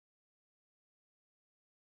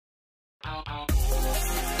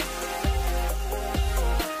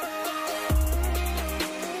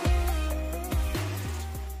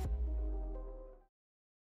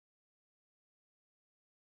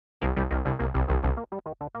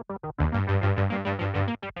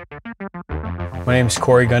My name is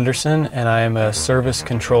Corey Gunderson, and I am a service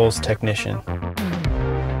controls technician.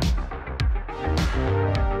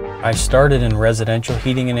 I started in residential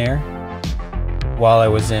heating and air. While I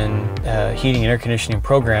was in a heating and air conditioning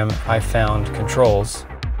program, I found controls,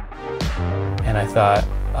 and I thought,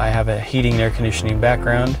 I have a heating and air conditioning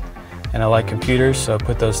background, and I like computers, so I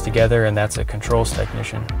put those together, and that's a controls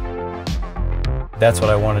technician. That's what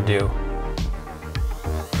I want to do.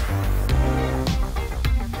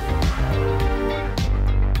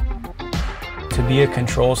 To be a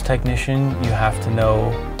controls technician, you have to know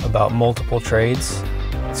about multiple trades.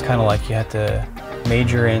 It's kind of like you have to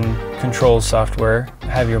major in controls software,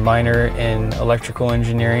 have your minor in electrical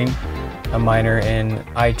engineering, a minor in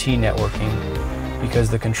IT networking, because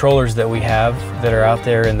the controllers that we have that are out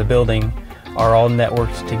there in the building are all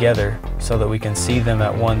networked together so that we can see them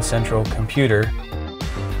at one central computer.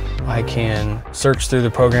 I can search through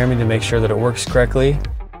the programming to make sure that it works correctly,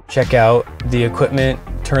 check out the equipment,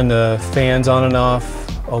 turn the fans on and off,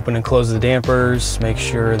 open and close the dampers, make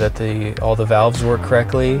sure that all the valves work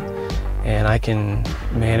correctly, and I can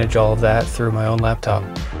manage all of that through my own laptop.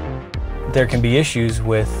 There can be issues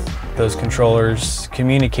with those controllers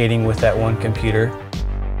communicating with that one computer.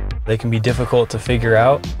 They can be difficult to figure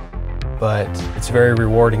out, but it's very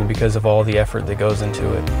rewarding because of all the effort that goes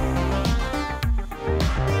into it.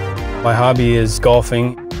 My hobby is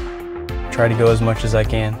golfing. Try to go as much as I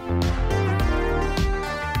can.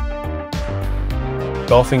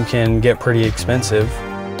 Golfing can get pretty expensive,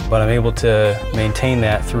 but I'm able to maintain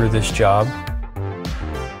that through this job.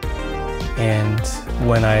 And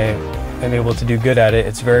when I am able to do good at it,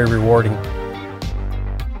 it's very rewarding.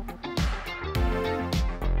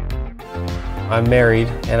 I'm married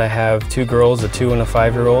and I have 2 girls, a 2- and a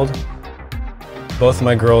 5-year-old. Both of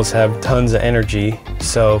my girls have tons of energy,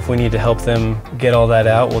 so if we need to help them get all that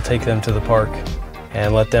out, we'll take them to the park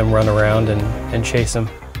and let them run around and chase them.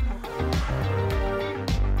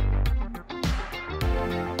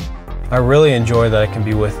 I really enjoy that I can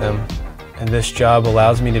be with them, and this job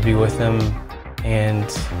allows me to be with them and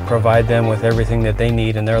provide them with everything that they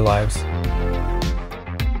need in their lives.